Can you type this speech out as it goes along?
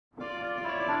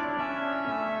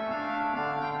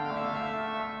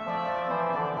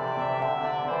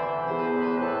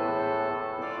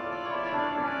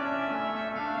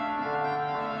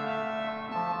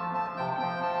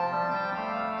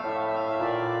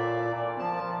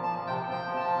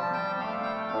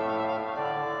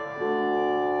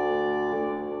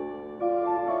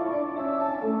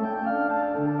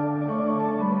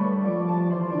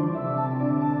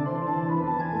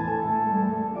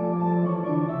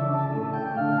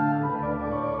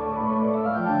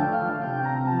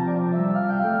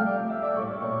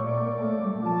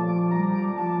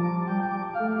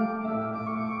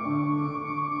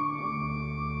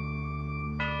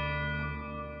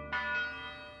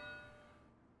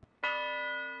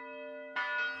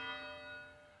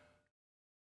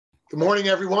Good morning,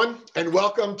 everyone, and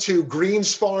welcome to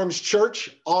Greens Farms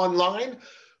Church online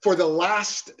for the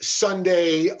last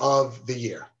Sunday of the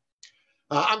year.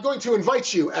 I'm going to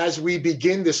invite you as we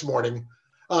begin this morning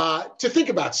to think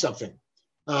about something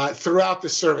throughout the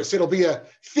service. It'll be a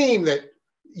theme that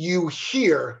you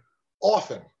hear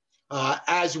often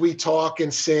as we talk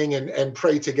and sing and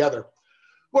pray together.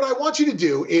 What I want you to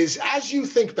do is, as you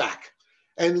think back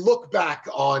and look back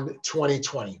on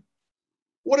 2020,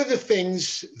 what are the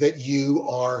things that you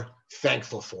are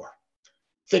thankful for?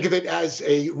 Think of it as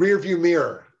a rearview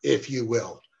mirror, if you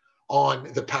will,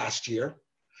 on the past year.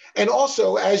 And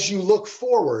also, as you look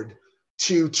forward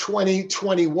to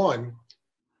 2021,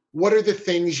 what are the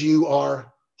things you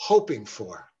are hoping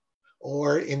for?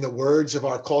 Or in the words of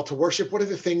our call to worship, what are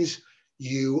the things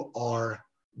you are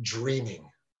dreaming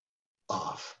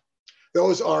of?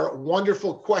 Those are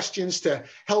wonderful questions to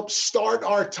help start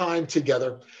our time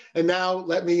together. And now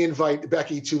let me invite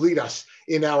Becky to lead us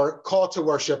in our call to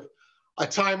worship, a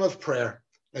time of prayer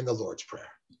and the Lord's Prayer.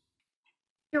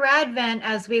 Through Advent,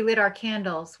 as we lit our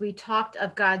candles, we talked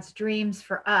of God's dreams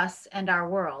for us and our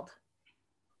world.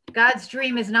 God's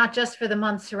dream is not just for the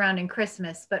month surrounding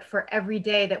Christmas, but for every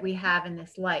day that we have in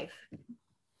this life.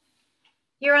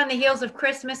 Here on the heels of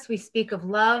Christmas, we speak of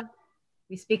love.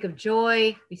 We speak of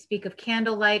joy, we speak of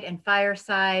candlelight and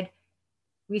fireside.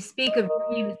 We speak of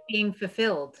dreams being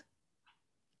fulfilled.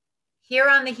 Here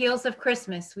on the heels of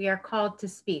Christmas, we are called to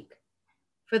speak,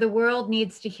 for the world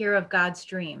needs to hear of God's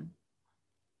dream.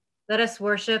 Let us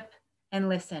worship and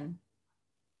listen.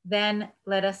 Then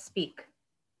let us speak.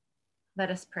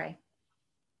 Let us pray.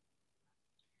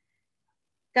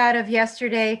 God of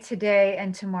yesterday, today,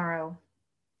 and tomorrow,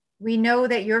 we know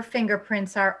that your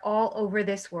fingerprints are all over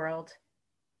this world.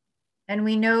 And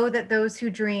we know that those who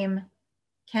dream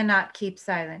cannot keep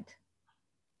silent.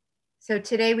 So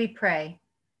today we pray,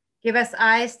 give us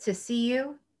eyes to see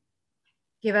you,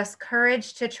 give us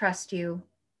courage to trust you,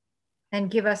 and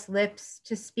give us lips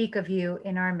to speak of you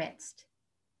in our midst.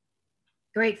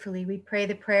 Gratefully, we pray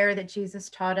the prayer that Jesus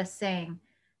taught us, saying,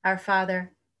 Our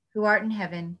Father, who art in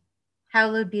heaven,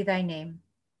 hallowed be thy name.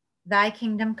 Thy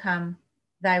kingdom come,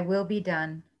 thy will be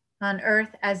done, on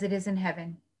earth as it is in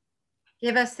heaven.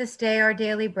 Give us this day our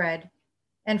daily bread,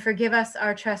 and forgive us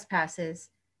our trespasses,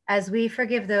 as we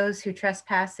forgive those who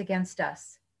trespass against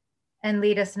us. And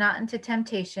lead us not into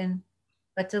temptation,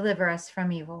 but deliver us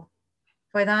from evil.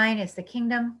 For thine is the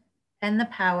kingdom, and the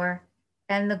power,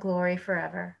 and the glory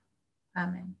forever.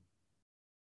 Amen.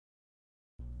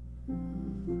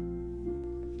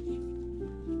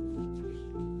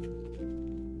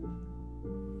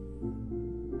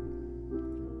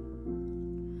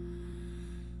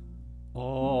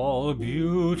 All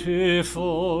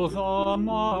beautiful the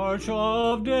march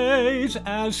of days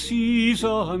as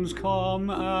seasons come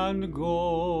and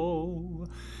go.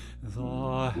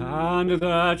 The hand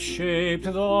that shaped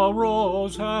the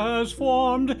rose has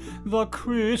formed the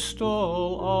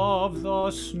crystal of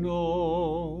the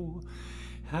snow,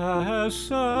 has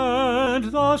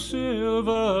sent the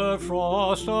silver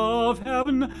frost of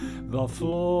heaven, the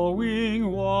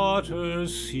flowing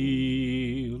waters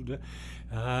sealed,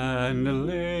 and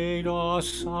laid a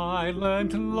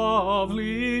silent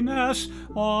loveliness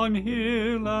on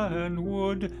hill and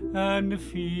wood and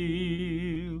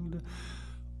field.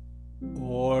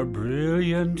 O'er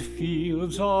brilliant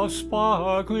fields of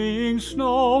sparkling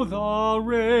snow the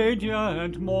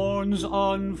radiant morns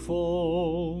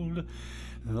unfold.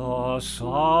 The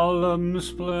solemn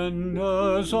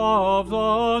splendors of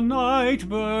the night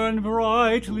burn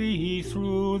brightly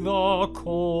through the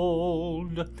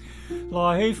cold.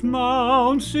 Life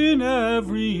mounts in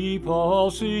every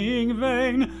pulsing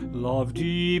vein, love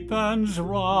deepens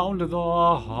round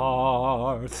the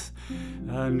hearth,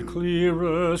 and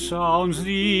clearer sounds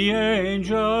the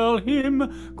angel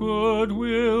hymn,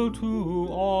 goodwill to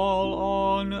all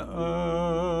on earth.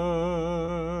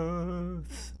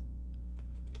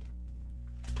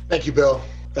 Thank you, Bill.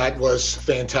 That was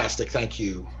fantastic. Thank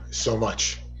you so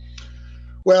much.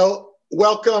 Well,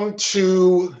 welcome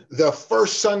to the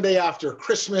first Sunday after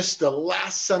Christmas, the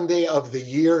last Sunday of the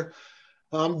year.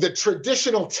 The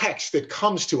traditional text that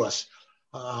comes to us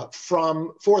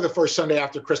for the first Sunday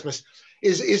after Christmas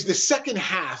is the second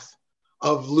half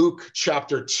of Luke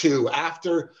chapter 2,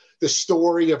 after the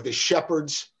story of the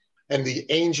shepherds and the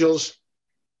angels.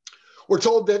 We're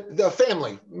told that the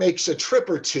family makes a trip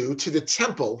or two to the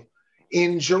temple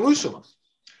in Jerusalem.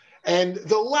 And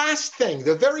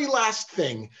the very last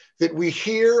thing that we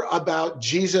hear about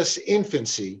Jesus'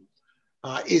 infancy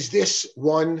is this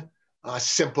one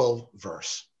simple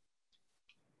verse.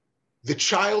 The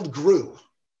child grew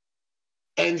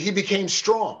and he became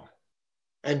strong,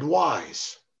 and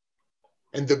wise,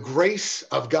 and the grace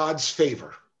of God's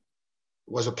favor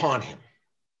was upon him.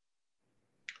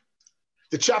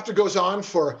 The chapter goes on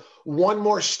for one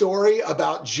more story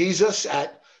about Jesus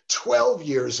at 12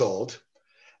 years old,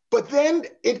 but then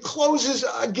it closes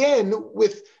again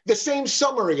with the same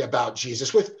summary about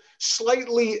Jesus with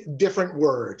slightly different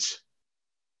words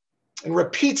and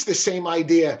repeats the same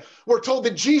idea. We're told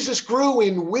that Jesus grew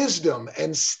in wisdom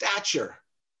and stature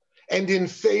and in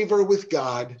favor with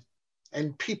God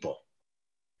and people.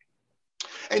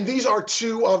 And these are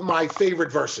two of my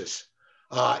favorite verses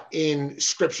in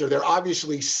Scripture. They're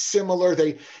obviously similar.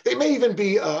 They may even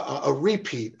be a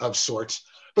repeat of sorts,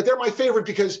 but they're my favorite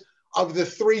because of the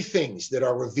three things that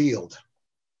are revealed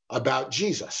about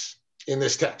Jesus in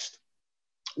this text.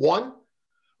 One,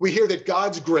 we hear that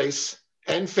God's grace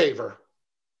and favor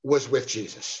was with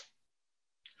Jesus.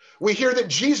 We hear that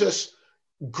Jesus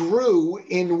grew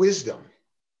in wisdom.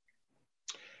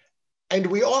 And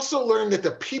we also learn that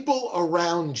the people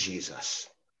around Jesus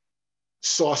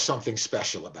saw something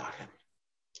special about him.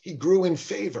 He grew in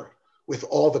favor with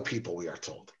all the people, we are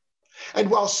told. And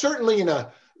while certainly in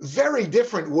a very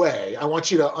different way, I want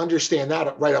you to understand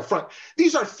that right up front,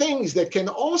 these are things that can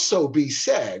also be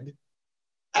said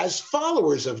as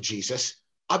followers of Jesus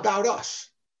about us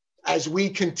as we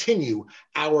continue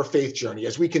our faith journey,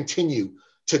 as we continue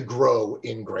to grow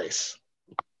in grace.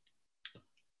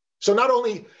 So not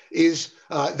only is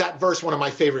that verse one of my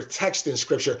favorite texts in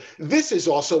Scripture, this is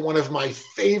also one of my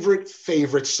favorite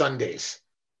Sundays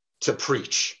to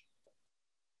preach.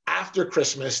 After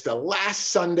Christmas, the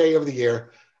last Sunday of the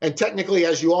year, and technically,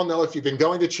 as you all know, if you've been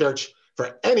going to church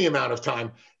for any amount of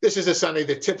time, this is a Sunday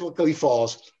that typically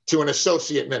falls to an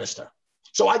associate minister.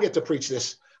 So I get to preach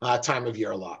this time of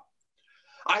year a lot.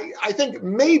 I think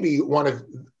maybe one of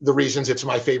the reasons it's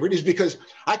my favorite is because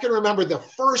I can remember the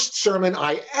first sermon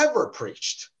I ever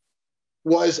preached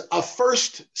was a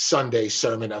first Sunday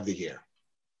sermon of the year.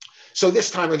 So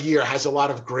this time of year has a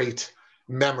lot of great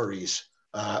memories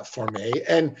for me.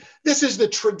 And this is the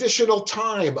traditional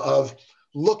time of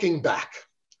looking back,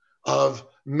 of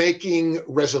making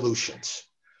resolutions.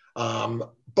 The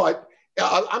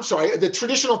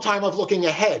traditional time of looking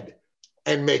ahead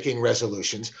and making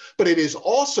resolutions, but it is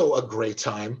also a great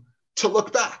time to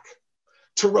look back,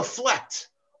 to reflect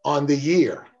on the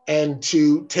year and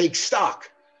to take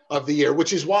stock of the year,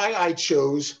 which is why I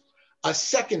chose a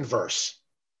second verse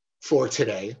for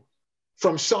today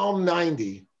from Psalm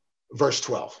 90, verse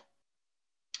 12.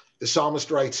 The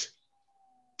psalmist writes,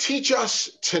 "Teach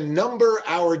us to number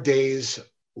our days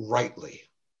rightly,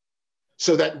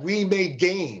 so that we may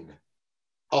gain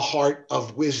a heart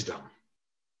of wisdom."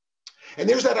 And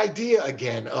there's that idea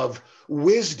again of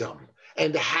wisdom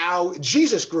and how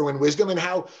Jesus grew in wisdom and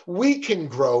how we can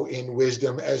grow in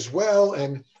wisdom as well.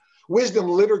 And wisdom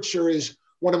literature is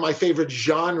one of my favorite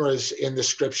genres in the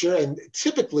Scripture, and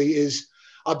typically is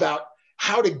about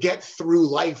how to get through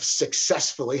life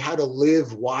successfully, how to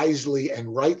live wisely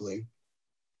and rightly.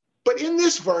 But in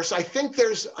this verse, I think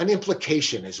there's an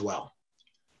implication as well.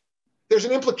 There's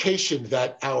an implication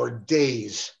that our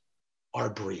days are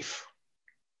brief.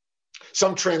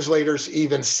 Some translators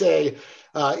even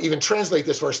translate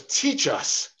this verse, "Teach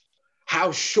us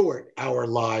how short our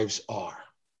lives are."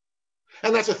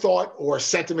 And that's a thought or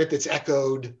sentiment that's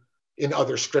echoed in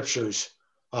other scriptures,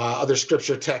 other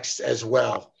scripture texts as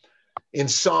well. In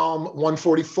Psalm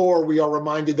 144, we are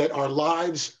reminded that our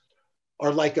lives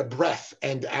are like a breath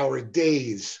and our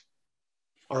days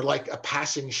are like a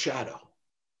passing shadow.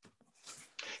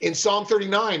 In Psalm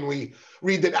 39, we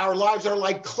read that our lives are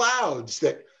like clouds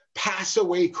that pass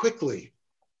away quickly.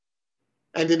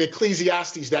 And in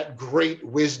Ecclesiastes, that great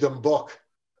wisdom book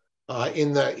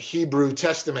in the Hebrew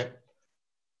Testament,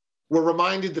 we're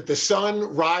reminded that the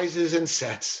sun rises and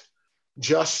sets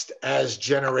just as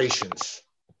generations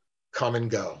come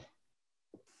and go.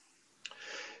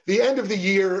 The end of the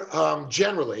year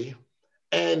generally,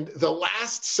 and the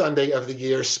last Sunday of the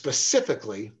year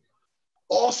specifically,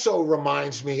 also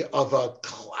reminds me of a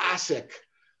classic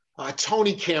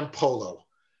Tony Campolo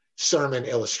sermon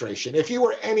illustration. If you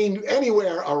were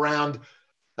anywhere around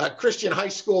Christian high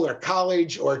school or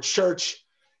college or church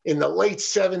in the late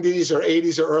 70s or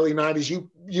 80s or early 90s,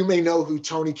 you may know who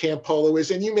Tony Campolo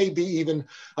is, and you may be even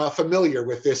familiar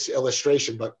with this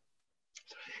illustration. But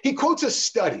he quotes a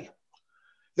study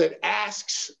that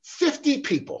asks 50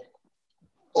 people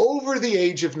over the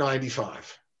age of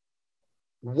 95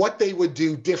 what they would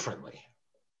do differently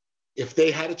if they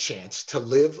had a chance to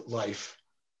live life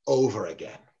over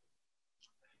again.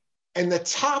 And the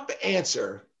top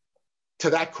answer to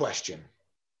that question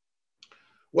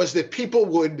was that people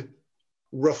would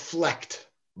reflect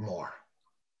more.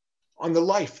 on the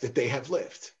life that they have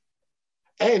lived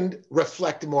and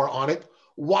reflect more on it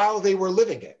while they were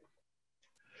living it.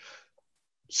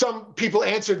 Some people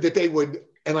answered that they would,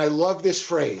 and I love this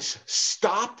phrase,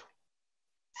 stop,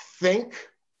 think,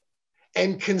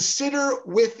 and consider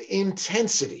with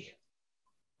intensity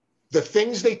the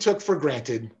things they took for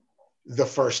granted the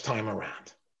first time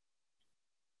around.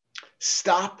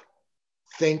 Stop,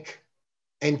 think,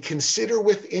 and consider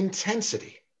with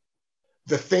intensity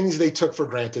the things they took for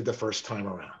granted the first time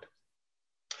around.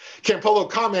 Campolo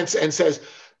comments and says,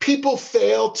 people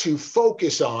fail to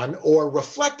focus on or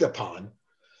reflect upon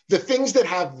the things that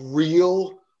have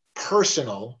real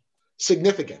personal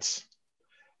significance.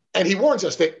 And he warns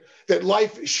us that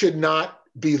life should not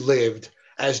be lived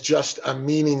as just a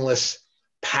meaningless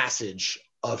passage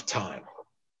of time.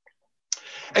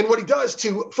 And what he does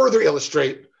to further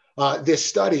illustrate this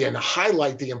study and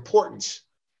highlight the importance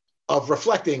of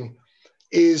reflecting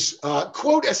is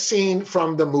quote a scene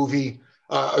from the movie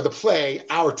or the play,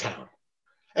 Our Town.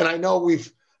 And I know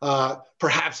we've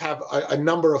perhaps have a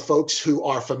number of folks who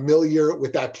are familiar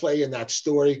with that play and that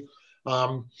story.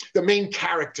 The main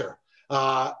character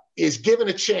is given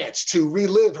a chance to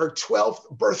relive her 12th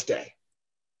birthday.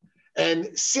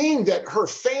 And seeing that her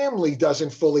family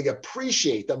doesn't fully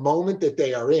appreciate the moment that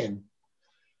they are in,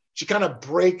 she kind of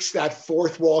breaks that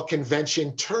fourth wall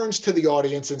convention, turns to the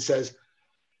audience and says,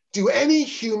 do any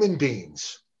human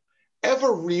beings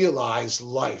ever realize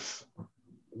life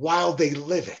while they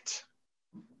live it?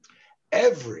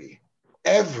 Every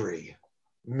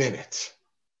minute.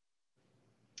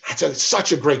 That's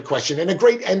such a great question and a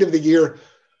great end of the year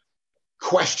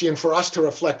question for us to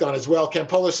reflect on as well.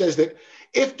 Campolo says that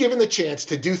if given the chance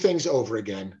to do things over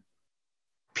again,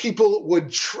 people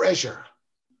would treasure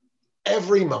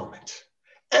every moment,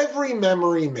 every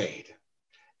memory made,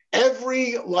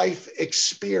 every life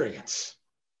experience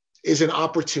is an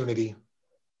opportunity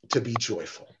to be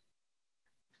joyful.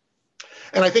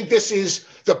 And I think this is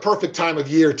the perfect time of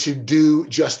year to do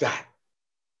just that,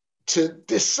 to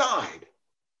decide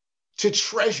to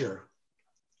treasure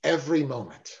every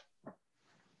moment.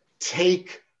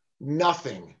 Take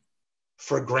nothing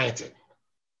for granted.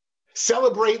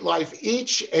 Celebrate life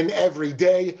each and every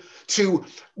day to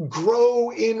grow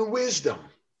in wisdom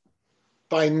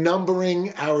by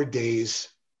numbering our days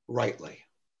rightly.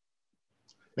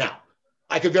 Now,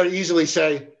 I could very easily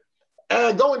say,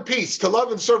 go in peace to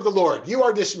love and serve the Lord. You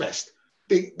are dismissed.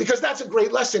 Because that's a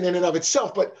great lesson in and of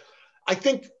itself. But I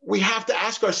think we have to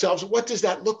ask ourselves, what does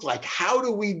that look like? How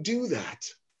do we do that?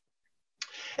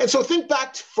 And so think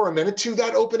back for a minute to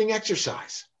that opening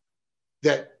exercise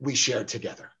that we shared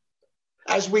together.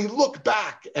 As we look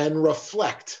back and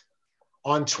reflect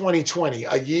on 2020,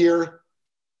 a year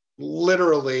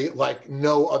literally like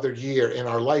no other year in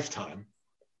our lifetime,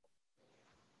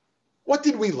 what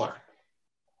did we learn?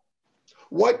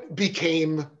 What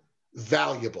became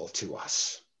valuable to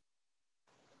us?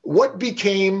 What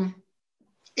became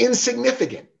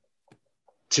insignificant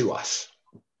to us?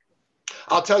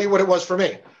 I'll tell you what it was for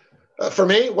me. For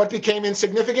me, what became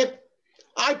insignificant?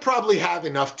 I probably have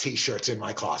enough t-shirts in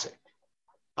my closet.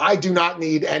 I do not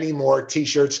need any more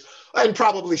t-shirts and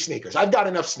probably sneakers. I've got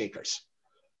enough sneakers.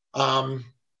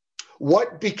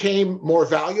 What became more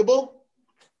valuable?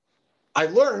 I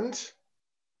learned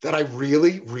that I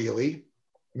really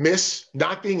miss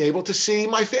not being able to see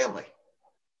my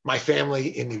family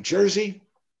in New Jersey,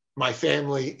 my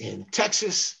family in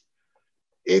Texas.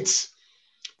 It's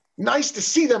nice to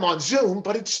see them on Zoom,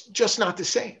 but it's just not the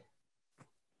same.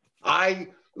 I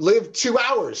live 2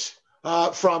 hours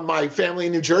from my family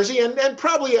in New Jersey and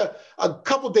probably a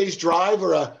couple days drive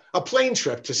or a plane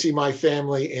trip to see my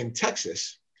family in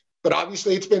Texas. But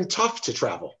obviously it's been tough to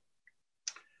travel,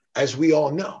 as we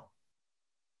all know.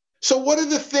 So what are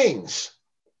the things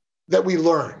that we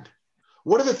learned?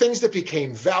 What are the things that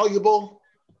became valuable?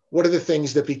 What are the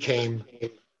things that became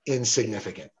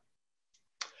insignificant?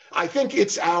 I think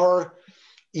it's our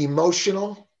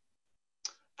emotional,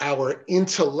 our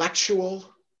intellectual,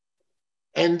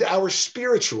 and our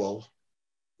spiritual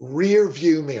rear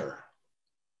view mirror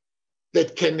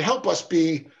that can help us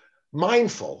be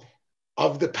mindful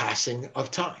of the passing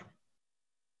of time,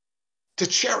 to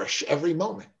cherish every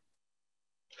moment.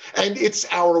 And it's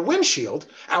our windshield,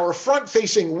 our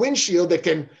front-facing windshield, that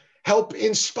can help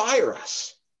inspire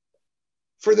us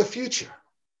for the future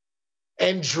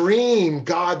and dream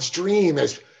God's dream,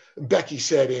 as Becky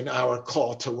said in our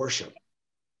call to worship,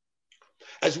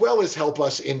 as well as help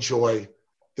us enjoy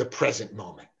the present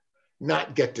moment,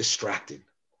 not get distracted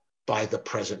by the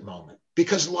present moment,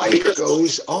 because life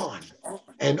goes on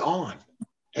and on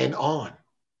and on.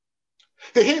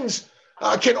 The hymns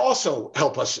can also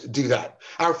help us do that.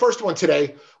 Our first one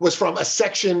today was from a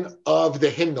section of the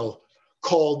hymnal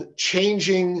called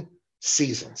Changing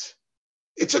Seasons.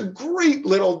 It's a great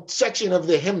little section of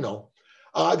the hymnal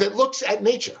that looks at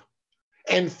nature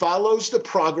and follows the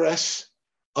progress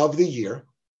of the year.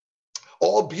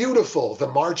 All beautiful, the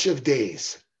march of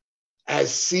days,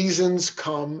 as seasons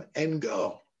come and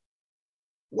go.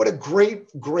 What a great,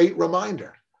 great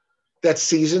reminder that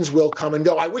seasons will come and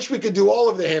go. I wish we could do all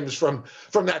of the hymns from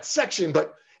that section,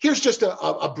 but here's just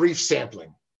a brief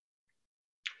sampling.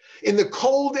 In the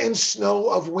cold and snow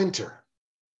of winter,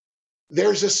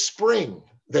 there's a spring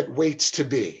that waits to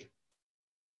be,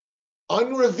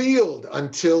 unrevealed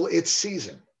until its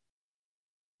season,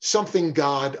 something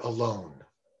God alone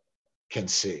can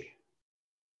see.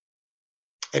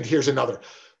 And here's another.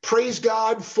 Praise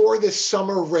God for the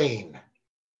summer rain,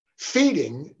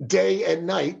 feeding day and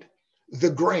night the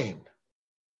grain.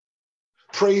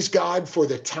 Praise God for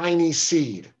the tiny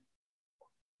seed,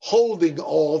 holding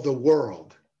all the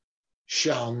world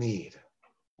shall need.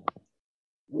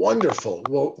 Wonderful,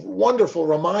 wonderful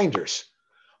reminders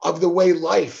of the way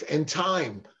life and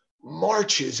time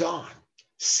marches on,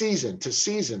 season to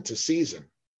season to season.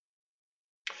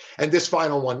 And this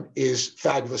final one is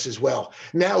fabulous as well.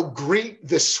 Now greet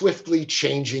the swiftly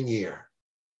changing year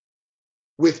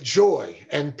with joy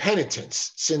and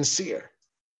penitence sincere.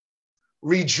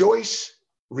 Rejoice,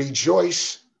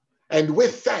 rejoice, and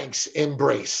with thanks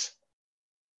embrace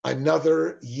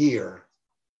another year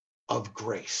of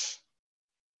grace.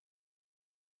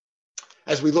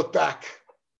 As we look back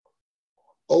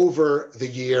over the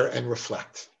year and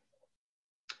reflect,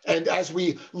 and as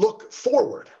we look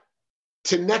forward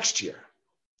to next year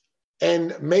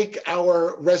and make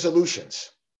our resolutions,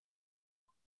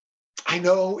 I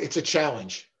know it's a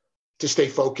challenge to stay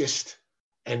focused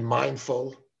and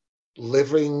mindful,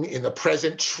 living in the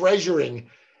present, treasuring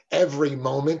every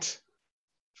moment.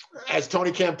 As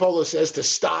Tony Campolo says, to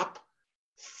stop,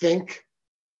 think,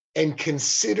 and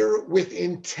consider with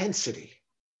intensity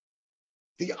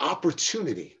the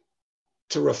opportunity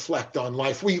to reflect on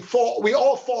life. We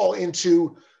all fall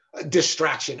into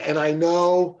distraction, and I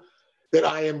know that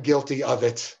I am guilty of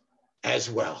it as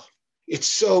well. It's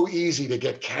so easy to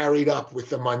get carried up with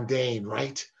the mundane,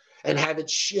 right? And have it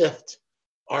shift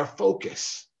our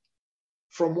focus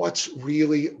from what's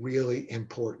really, really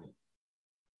important.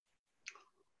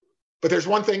 But there's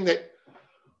one thing that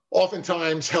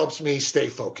oftentimes helps me stay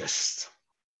focused.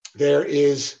 There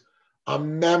is a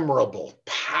memorable,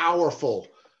 powerful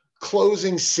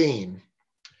closing scene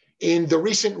in the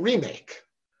recent remake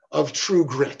of True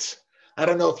Grit. I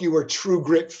don't know if you were True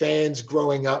Grit fans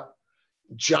growing up.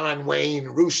 John Wayne,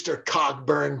 Rooster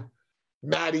Cogburn,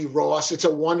 Maddie Ross. It's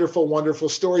a wonderful, wonderful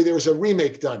story. There was a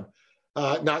remake done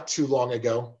not too long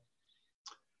ago.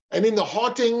 And in the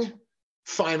haunting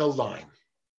final line,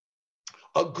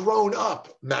 a grown-up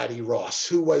Maddie Ross,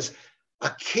 who was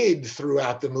a kid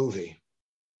throughout the movie,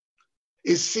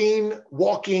 is seen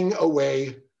walking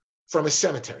away from a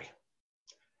cemetery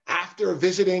after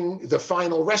visiting the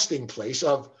final resting place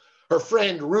of her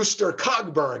friend Rooster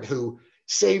Cogburn, who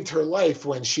saved her life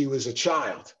when she was a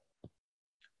child.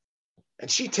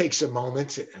 And she takes a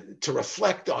moment to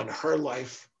reflect on her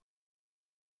life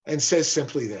and says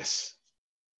simply this: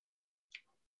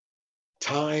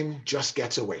 time just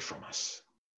gets away from us.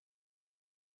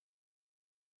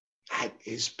 That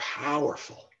is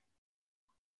powerful.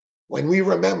 When we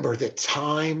remember that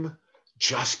time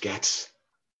just gets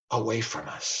away from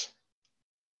us.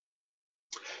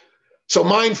 So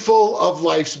mindful of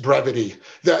life's brevity,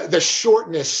 the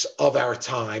shortness of our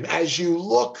time, as you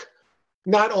look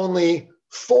not only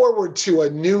forward to a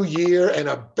new year and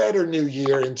a better new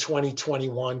year in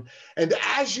 2021, and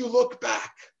as you look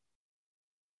back,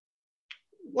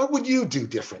 what would you do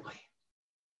differently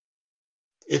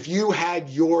if you had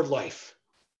your life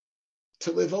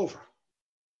to live over?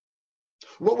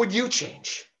 What would you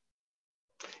change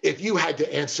if you had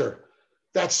to answer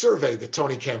that survey that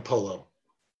Tony Campolo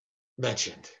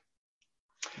mentioned?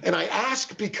 And I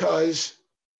ask because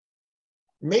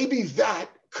maybe that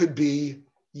could be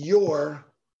your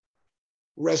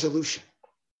resolution.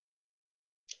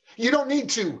 You don't need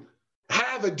to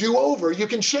have a do-over. You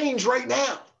can change right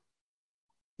now.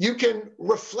 You can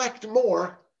reflect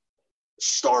more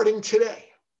starting today.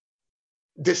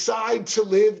 Decide to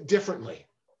live differently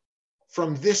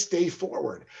from this day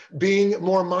forward, being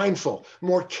more mindful,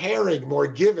 more caring, more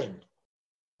giving,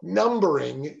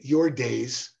 numbering your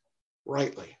days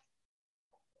rightly.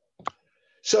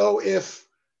 So if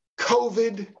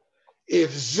COVID,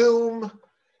 if Zoom,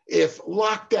 if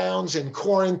lockdowns and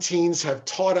quarantines have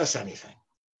taught us anything,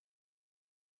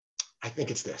 I think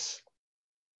it's this: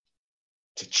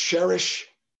 to cherish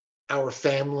our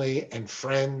family and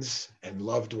friends and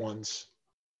loved ones,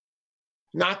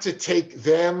 not to take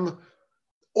them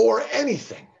or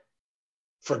anything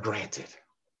for granted,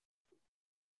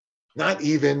 not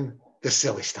even the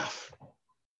silly stuff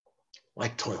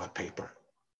like toilet paper.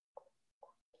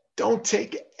 Don't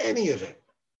take any of it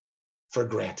for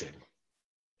granted.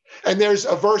 And there's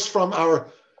a verse from our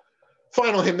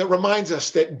final hymn that reminds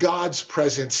us that God's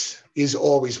presence is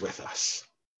always with us,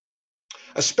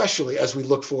 especially as we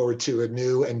look forward to a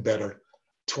new and better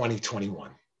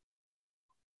 2021.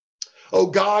 O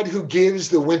God, who gives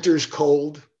the winter's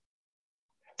cold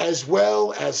as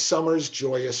well as summer's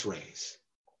joyous rays,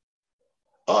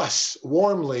 us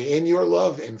warmly in your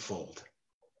love enfold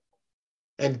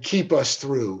and keep us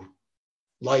through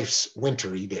life's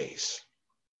wintry days.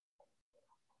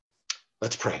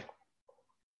 Let's pray.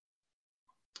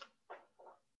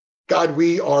 God,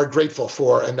 we are grateful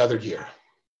for another year,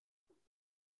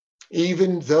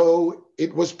 even though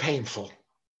it was painful.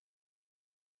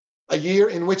 A year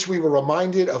in which we were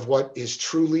reminded of what is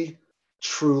truly,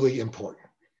 truly important.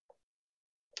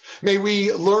 May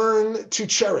we learn to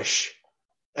cherish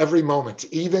every moment,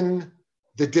 even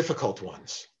the difficult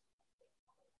ones,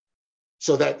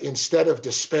 so that instead of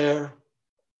despair,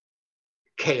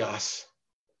 chaos,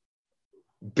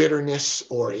 bitterness,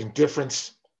 or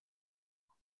indifference,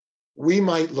 we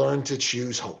might learn to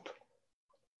choose hope,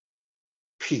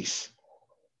 peace,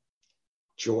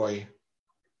 joy,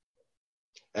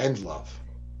 and love.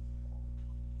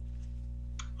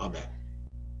 Amen.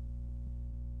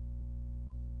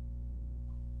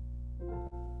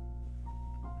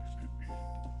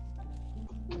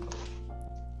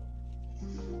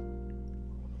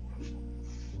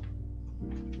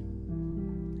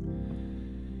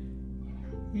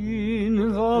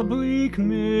 In the bleak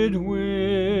midwinter,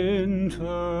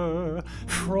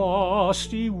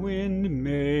 frosty wind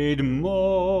made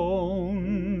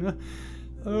moan.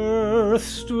 Earth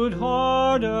stood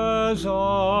hard as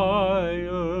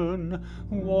iron,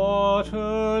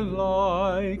 water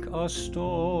like a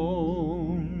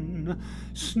stone.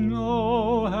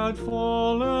 Snow had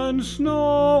fallen,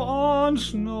 snow on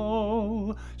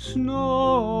snow,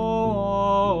 snow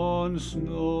on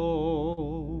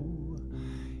snow.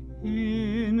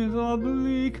 In the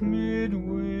bleak midwinter,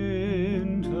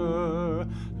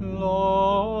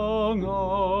 long ago.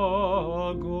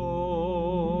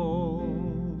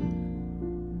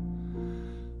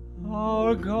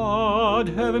 Our God,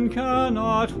 heaven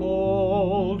cannot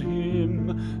hold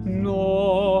him,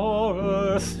 nor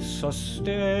earth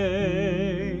sustain.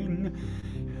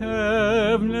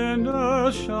 Heaven and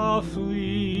earth shall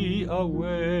flee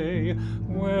away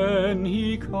when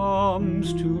he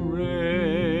comes to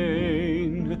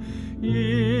reign.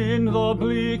 In the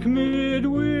bleak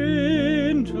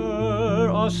midwinter,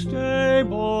 a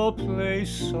stable place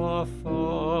sufficed.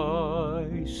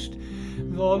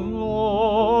 The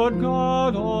Lord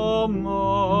God Almighty,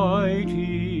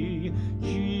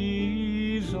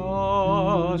 Jesus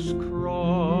Christ.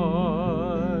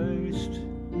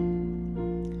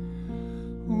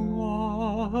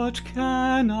 What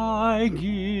can I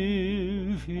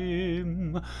give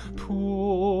him,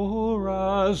 poor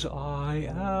as I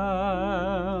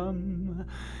am?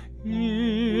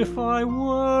 If I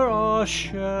were a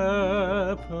shepherd,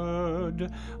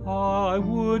 I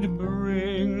would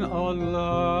bring a lamb.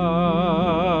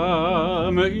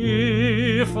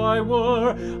 If I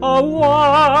were a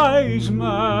wise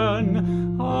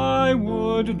man, I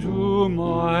would do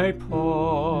my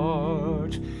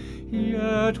part.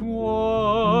 Yet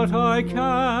what I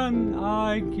can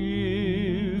I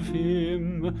give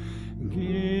him,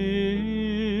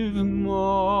 give my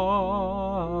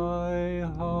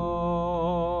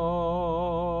heart.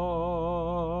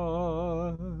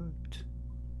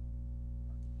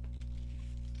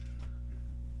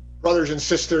 Brothers and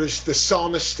sisters, the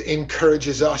psalmist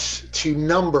encourages us to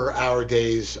number our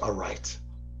days aright,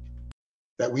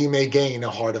 that we may gain a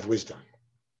heart of wisdom.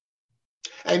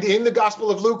 And in the Gospel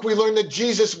of Luke, we learn that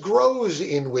Jesus grows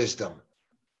in wisdom,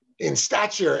 in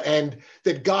stature, and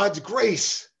that God's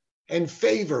grace and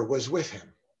favor was with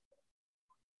him.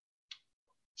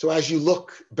 So as you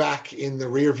look back in the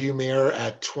rearview mirror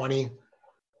at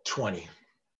 2020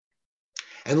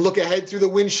 and look ahead through the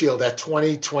windshield at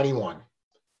 2021,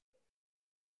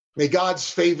 may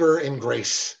God's favor and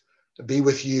grace be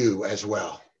with you as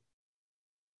well,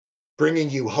 bringing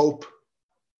you hope,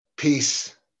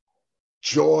 peace,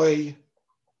 joy,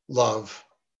 love,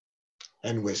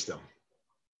 and wisdom.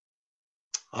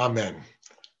 Amen.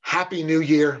 Happy New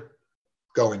Year.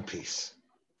 Go in peace.